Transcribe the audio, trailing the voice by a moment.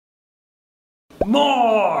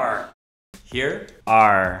More! Here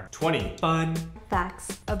are 20 fun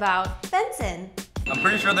facts about Benson. I'm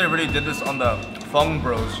pretty sure they already did this on the Fung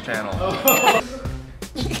Bros channel.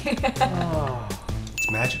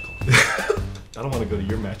 It's magical. I don't want to go to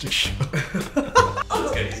your magic show.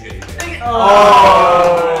 He's good.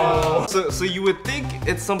 Oh! So you would think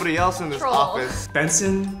it's somebody else in this office.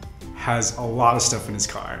 Benson has a lot of stuff in his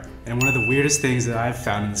car. And one of the weirdest things that I've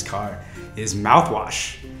found in his car is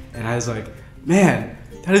mouthwash. And I was like, man,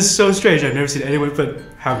 that is so strange. I've never seen anyone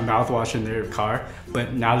have mouthwash in their car.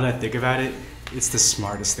 But now that I think about it, it's the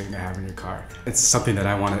smartest thing to have in your car. It's something that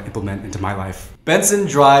I want to implement into my life. Benson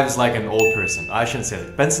drives like an old person. I shouldn't say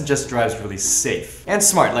that. Benson just drives really safe and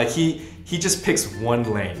smart. Like he just picks one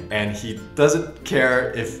lane and he doesn't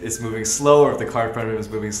care if it's moving slow or if the car in front of him is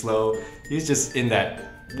moving slow. He's just in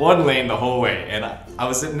that one lane the whole way. And I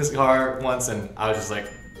was sitting in his car once and I was just like,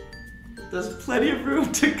 there's plenty of room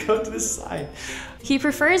to go to the side. He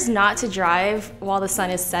prefers not to drive while the sun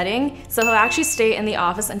is setting, so he'll actually stay in the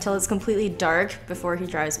office until it's completely dark before he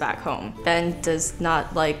drives back home. Ben does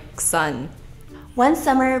not like sun. One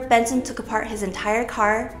summer, Benson took apart his entire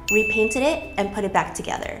car, repainted it, and put it back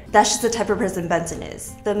together. That's just the type of person Benson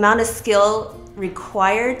is. The amount of skill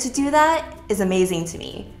required to do that is amazing to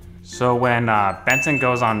me. So when Benson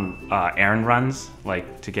goes on errand runs,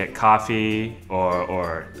 like to get coffee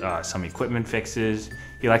or some equipment fixes,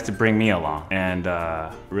 he likes to bring me along and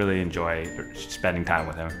really enjoy spending time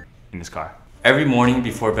with him in his car. Every morning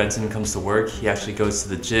before Benson comes to work, he actually goes to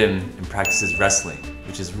the gym and practices wrestling,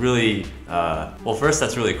 which is really, well, first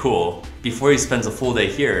that's really cool. Before he spends a full day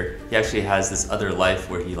here, he actually has this other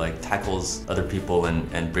life where he like tackles other people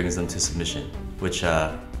and brings them to submission, which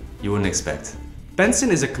you wouldn't expect.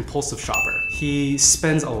 Benson is a compulsive shopper. He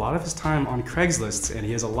spends a lot of his time on Craigslist and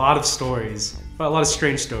he has a lot of stories, a lot of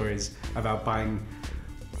strange stories about buying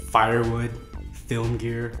firewood, film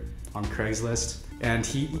gear on Craigslist. And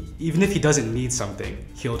even if he doesn't need something,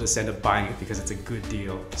 he'll just end up buying it because it's a good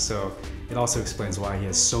deal. So it also explains why he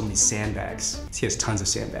has so many sandbags. He has tons of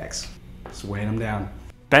sandbags, just weighing them down.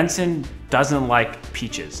 Benson doesn't like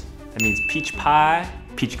peaches. That means peach pie,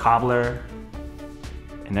 peach cobbler,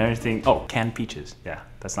 and everything. Oh, canned peaches. Yeah,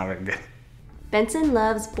 that's not very good. Benson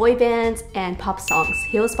loves boy bands and pop songs.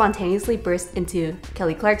 He'll spontaneously burst into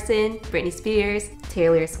Kelly Clarkson, Britney Spears,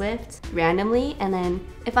 Taylor Swift, randomly, and then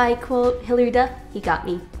if I quote Hilary Duff, he got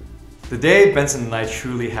me. The day Benson and I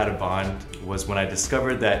truly had a bond was when I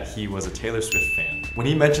discovered that he was a Taylor Swift fan. When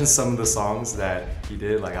he mentioned some of the songs that he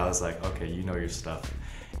did, like I was like, okay, you know your stuff.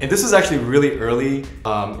 And this was actually really early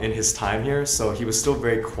in his time here, so he was still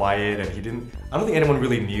very quiet and I don't think anyone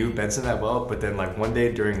really knew Benson that well, but then like one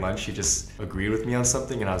day during lunch, he just agreed with me on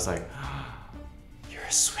something and I was like, you're a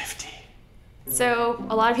Swiftie. So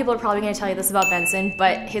a lot of people are probably going to tell you this about Benson,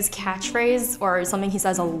 but his catchphrase or something he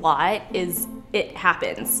says a lot is, it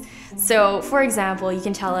happens. So for example, you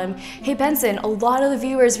can tell him, hey Benson, a lot of the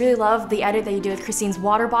viewers really love the edit that you do with Christine's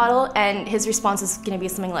water bottle, and his response is going to be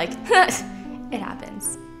something like, it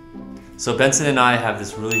happens. So Benson and I have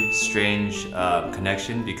this really strange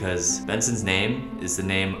connection because Benson's name is the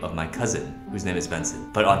name of my cousin, whose name is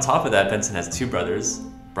Benson. But on top of that, Benson has two brothers,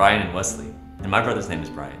 Brian and Wesley, and my brother's name is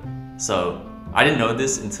Brian. So I didn't know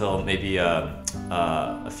this until maybe a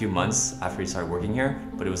few months after he started working here,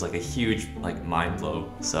 but it was like a huge mind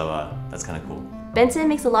blow. So that's kind of cool. Benson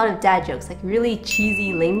makes a lot of dad jokes, like really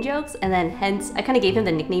cheesy, lame jokes, and then hence I kind of gave him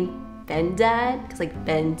the nickname Ben Dad, because like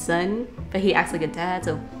Benson, but he acts like a dad,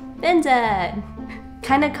 so Ben Dad.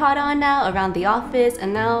 Kind of caught on now around the office,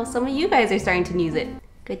 and now some of you guys are starting to use it.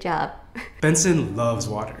 Good job. Benson loves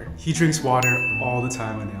water. He drinks water all the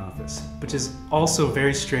time in the office, which is also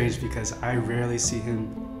very strange because I rarely see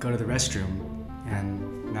him go to the restroom.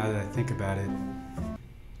 And now that I think about it,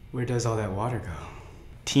 where does all that water go?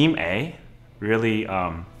 Team A really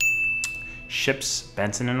ships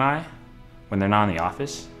Benson and I when they're not in the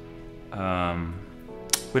office.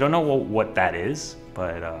 We don't know what that is,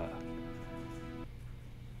 but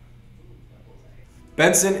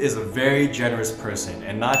Benson is a very generous person,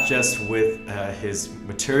 and not just with his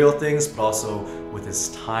material things, but also with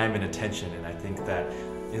his time and attention. And I think that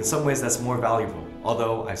in some ways that's more valuable,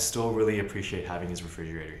 although I still really appreciate having his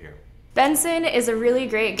refrigerator here. Benson is a really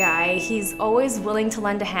great guy. He's always willing to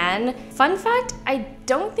lend a hand. Fun fact, I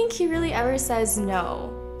don't think he really ever says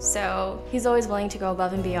no. So he's always willing to go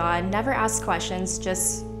above and beyond, never asks questions,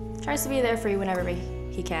 just tries to be there for you whenever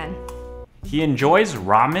he can. he enjoys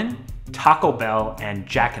ramen, Taco Bell, and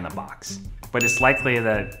Jack in the Box. But it's likely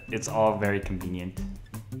that it's all very convenient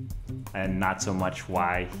and not so much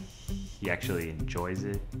why he actually enjoys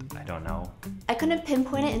it. I don't know. I couldn't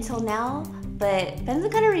pinpoint it until now, but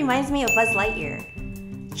Benson kind of reminds me of Buzz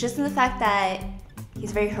Lightyear. Just in the fact that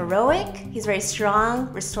he's very heroic, he's very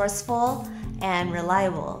strong, resourceful, and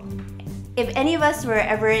reliable. If any of us were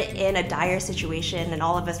ever in a dire situation and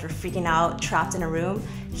all of us were freaking out, trapped in a room,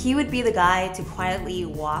 he would be the guy to quietly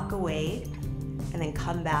walk away and then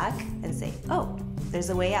come back and say, oh, there's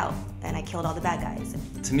a way out, and I killed all the bad guys.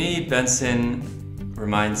 To me, Benson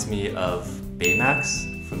reminds me of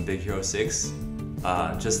Baymax from Big Hero 6.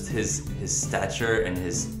 Just his stature and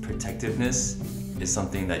his protectiveness is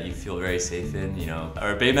something that you feel very safe in, you know.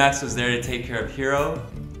 Our Baymax was there to take care of Hero,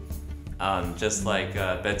 just like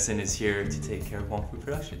Benson is here to take care of Wong Fu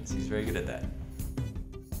Productions. He's very good at that.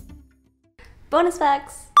 Bonus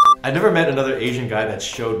facts. I never met another Asian guy that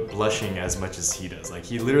showed blushing as much as he does. Like,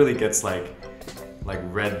 he literally gets like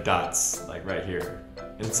red dots, like right here.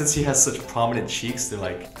 And since he has such prominent cheeks, they're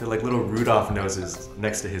like little Rudolph noses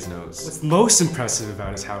next to his nose. What's most impressive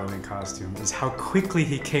about his Halloween costume is how quickly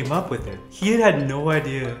he came up with it. He had no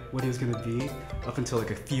idea what he was gonna be up until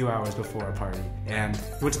like a few hours before our party. And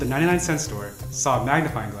he went to the 99-cent store, saw a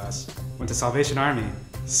magnifying glass, went to Salvation Army,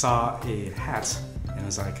 saw a hat, and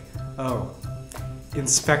was like, oh,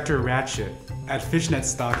 Inspector Ratchet. Add fishnet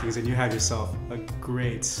stockings and you have yourself a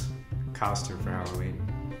great costume for Halloween.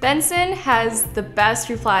 Benson has the best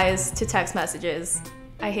replies to text messages.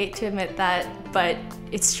 I hate to admit that, but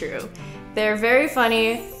it's true. They're very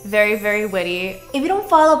funny, very, very witty. If you don't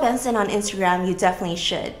follow Benson on Instagram, you definitely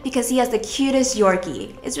should, because he has the cutest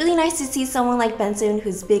Yorkie. It's really nice to see someone like Benson,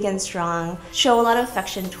 who's big and strong, show a lot of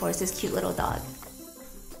affection towards his cute little dog.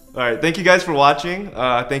 Alright, thank you guys for watching.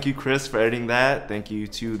 Thank you, Chris, for editing that. Thank you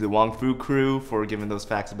to the Wong Fu crew for giving those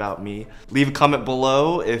facts about me. Leave a comment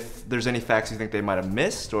below if there's any facts you think they might have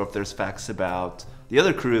missed, or if there's facts about the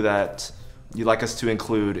other crew that you'd like us to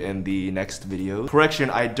include in the next video. Correction,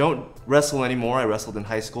 I don't wrestle anymore. I wrestled in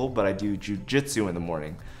high school, but I do jujitsu in the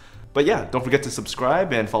morning. But yeah, don't forget to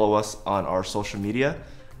subscribe and follow us on our social media.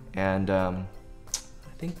 And I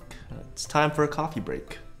think it's time for a coffee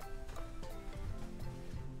break.